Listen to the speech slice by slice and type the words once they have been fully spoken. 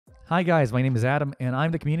Hi guys, my name is Adam and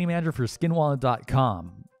I'm the community manager for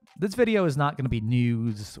skinwallet.com. This video is not going to be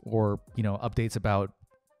news or, updates about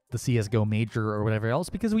the CSGO major or whatever else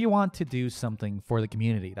because we want to do something for the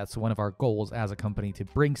community. That's one of our goals as a company, to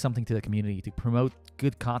bring something to the community, to promote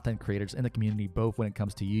good content creators in the community, both when it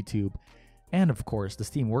comes to YouTube and of course the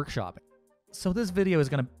Steam Workshop. So this video is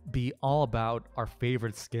going to be all about our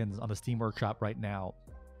favorite skins on the Steam Workshop right now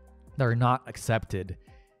that are not accepted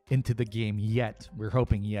into the game yet. We're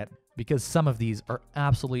hoping yet, because some of these are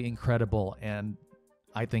absolutely incredible and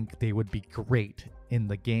I think they would be great in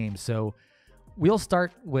the game. So we'll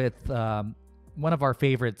start with one of our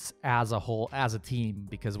favorites as a whole, as a team,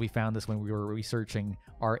 because we found this when we were researching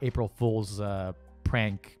our April Fool's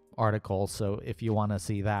prank article. So if you want to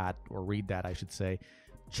see that, or read that I should say,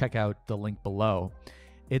 check out the link below.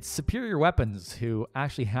 It's Superior Weapons, who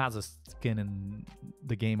actually has a skin in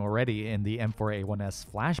the game already in the M4A1S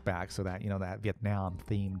flashback, so that, that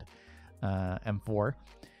Vietnam-themed M4.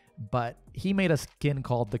 But he made a skin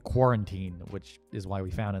called the Quarantine, which is why we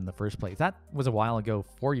found it in the first place. That was a while ago,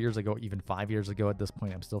 4 years ago, even 5 years ago at this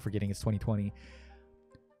point. I'm still forgetting it's 2020.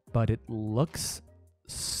 But it looks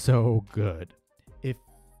so good. If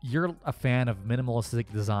you're a fan of minimalistic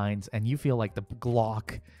designs and you feel like the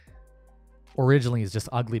Glock originally is just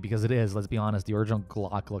ugly, because it is, let's be honest, the original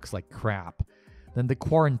Glock looks like crap, then the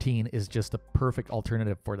Quarantine is just a perfect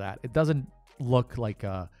alternative for that. It doesn't look like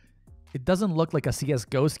a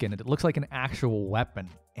CSGO skin. It looks like an actual weapon,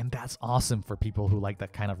 and that's awesome for people who like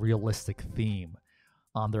that kind of realistic theme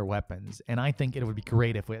on their weapons. And I think it would be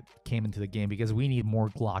great if it came into the game, because we need more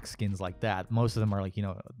Glock skins like that. Most of them are like,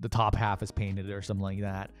 the top half is painted or something like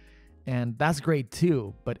that, and that's great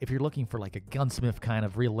too. But if you're looking for like a gunsmith kind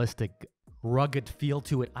of realistic, rugged feel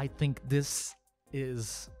to it, I think this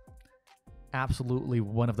is absolutely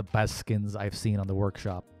one of the best skins I've seen on the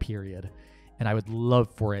workshop, period. And I would love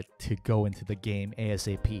for it to go into the game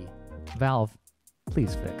ASAP. Valve,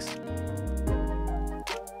 please fix.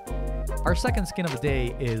 Our second skin of the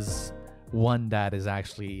day is one that is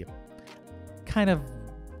actually kind of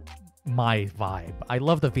my vibe. I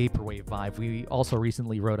love the Vaporwave vibe. We also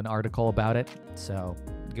recently wrote an article about it, so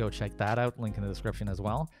go check that out. Link in the description as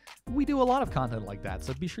well. We do a lot of content like that,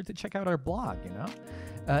 so be sure to check out our blog,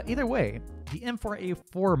 Either way, the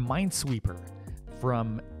M4A4 Minesweeper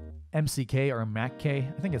from MCK or MacK,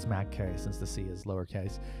 I think it's MacK since the C is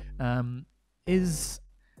lowercase, is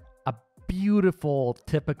a beautiful,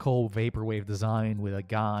 typical Vaporwave design with a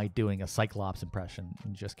guy doing a Cyclops impression.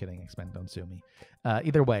 Just kidding, X-Men, don't sue me.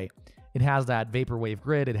 Either way, it has that Vaporwave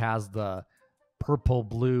grid. It has the purple,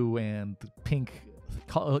 blue, and pink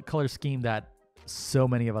color scheme that so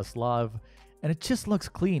many of us love, and it just looks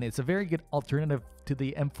clean. It's a very good alternative to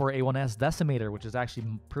the M4A1S Decimator, which is actually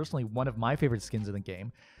personally one of my favorite skins in the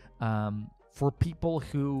game, for people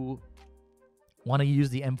who want to use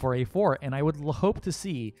the M4A4. And I would hope to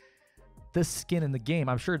see this skin in the game.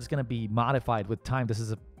 I'm sure it's going to be modified with time. This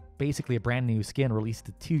is basically a brand new skin released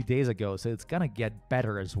 2 days ago, so it's going to get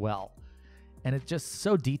better as well. And it's just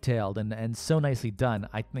so detailed and so nicely done.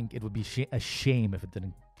 I think it would be a shame if it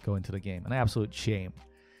didn't go into the game. An absolute shame.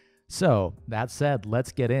 So, that said,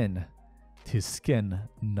 let's get in to skin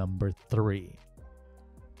number 3.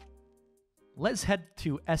 Let's head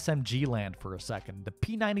to SMG land for a second. The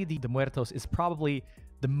P90 de Muertos is probably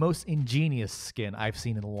the most ingenious skin I've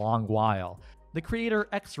seen in a long while. The creator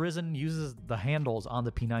X Risen uses the handles on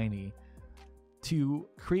the P90 to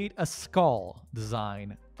create a skull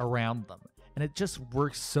design around them. And it just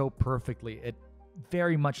works so perfectly. It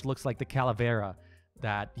very much looks like the calavera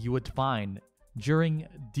that you would find during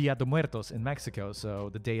Dia de Muertos in Mexico, so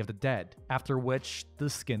the Day of the Dead, after which the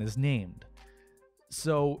skin is named.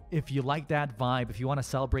 So if you like that vibe, if you want to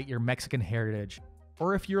celebrate your Mexican heritage,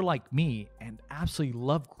 or if you're like me and absolutely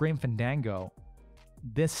love Grim Fandango,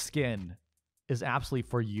 this skin is absolutely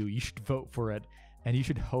for you. You should vote for it, and you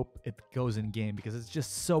should hope it goes in game, because it's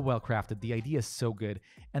just so well crafted. The idea is so good,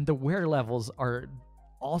 and the wear levels are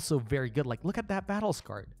also very good. Like, look at that battle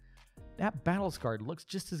scar. That battle scar looks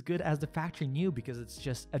just as good as the factory new, because it's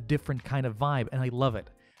just a different kind of vibe, and I love it.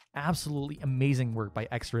 Absolutely amazing work by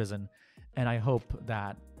X Risen, and I hope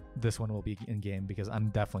that this one will be in game, because I'm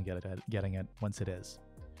definitely getting it once it is.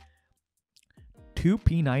 2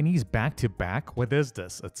 P90s back to back? What is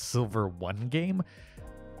this? A Silver 1 game?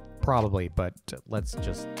 Probably, but let's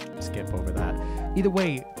just skip over that. Either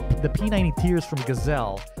way, the P90 Tears from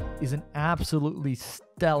Gazelle is an absolutely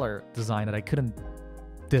stellar design that I couldn't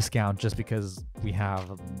discount just because we have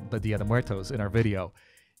the Dia de Muertos in our video.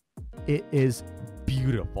 It is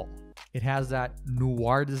beautiful. It has that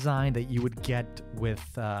noir design that you would get with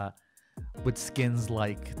skins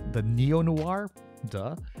like the Neo Noir,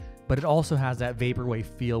 but it also has that vaporwave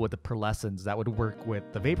feel with the pearlescence that would work with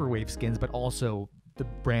the vaporwave skins, but also the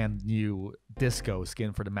brand new disco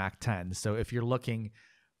skin for the Mac 10. So if you're looking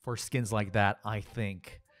for skins like that, I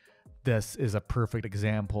think this is a perfect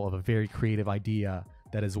example of a very creative idea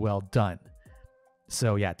that is well done.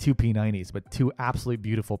 So yeah, 2 P90s, but 2 absolutely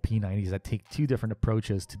beautiful P90s that take 2 different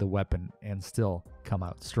approaches to the weapon and still come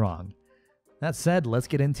out strong. That said, let's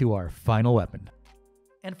get into our final weapon.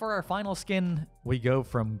 And for our final skin, we go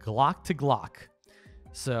from Glock to Glock.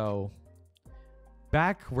 So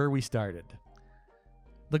back where we started.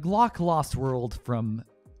 The Glock Lost World from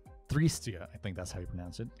 3STIA, I think that's how you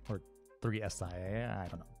pronounce it, or 3SIA, I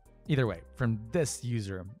don't know. Either way, from this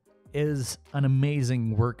user, is an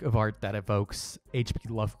amazing work of art that evokes H.P.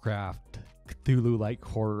 Lovecraft, Cthulhu-like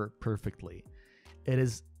horror perfectly. It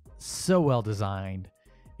is so well designed.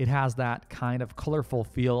 It has that kind of colorful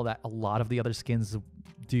feel that a lot of the other skins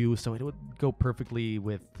do, so it would go perfectly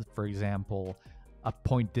with, for example, a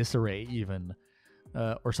point disarray even,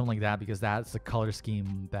 or something like that, because that's the color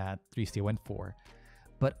scheme that 3STIA went for.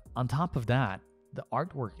 But on top of that, the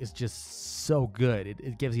artwork is just so good.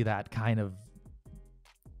 It gives you that kind of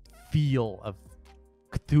feel of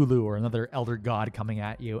Cthulhu or another elder god coming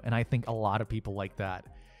at you, and I think a lot of people like that.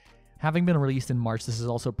 Having been released in March, this is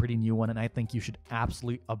also a pretty new one, and I think you should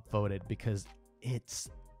absolutely upvote it because it's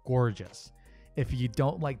gorgeous. If you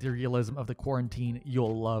don't like the realism of the Quarantine,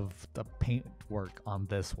 you'll love the paint work on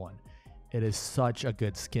this one. It is such a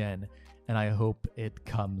good skin, and I hope it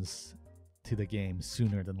comes to the game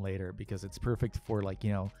sooner than later because it's perfect for, like,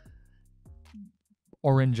 you know,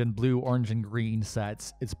 orange and blue, orange and green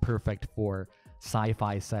sets. It's perfect for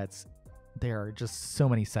sci-fi sets. There are just so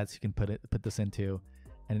many sets you can put this into,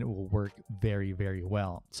 and it will work very, very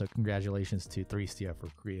well. So congratulations to 3STIA for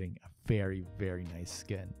creating a very, very nice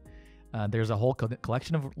skin. There's a whole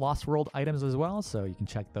collection of Lost World items as well, so you can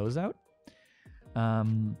check those out.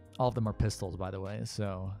 All of them are pistols, by the way,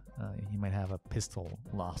 so you might have a pistol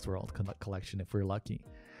Lost World collection if we're lucky.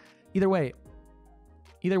 Either way,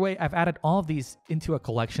 I've added all of these into a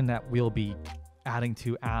collection that we'll be adding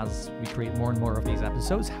to as we create more and more of these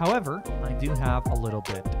episodes. However, I do have a little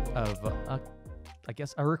bit of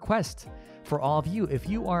a request for all of you. If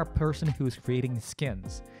you are a person who is creating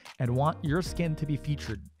skins and want your skin to be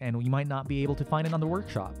featured and you might not be able to find it on the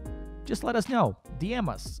workshop, just let us know. DM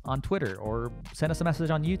us on Twitter or send us a message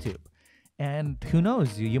on YouTube. And who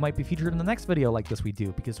knows, you might be featured in the next video like this we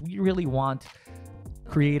do, because we really want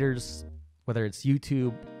creators, whether it's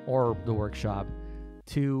YouTube or the workshop,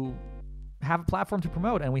 to have a platform to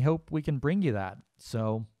promote, and we hope we can bring you that.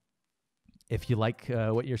 So if you like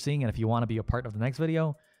what you're seeing and if you want to be a part of the next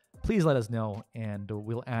video, please let us know, and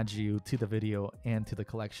we'll add you to the video and to the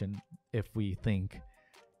collection if we think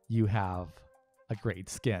you have a great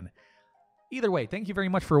skin. Either way, thank you very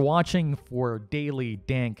much for watching. For daily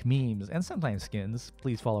dank memes and sometimes skins,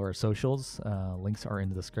 please follow our socials. Links are in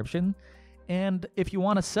the description. And if you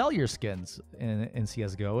want to sell your skins in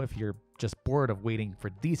CSGO, if you're just bored of waiting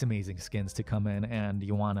for these amazing skins to come in and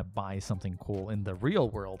you want to buy something cool in the real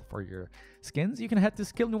world for your skins, you can head to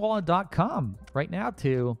skillingwallet.com right now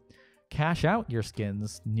to cash out your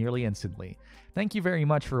skins nearly instantly. Thank you very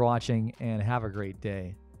much for watching and have a great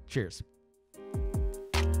day. Cheers.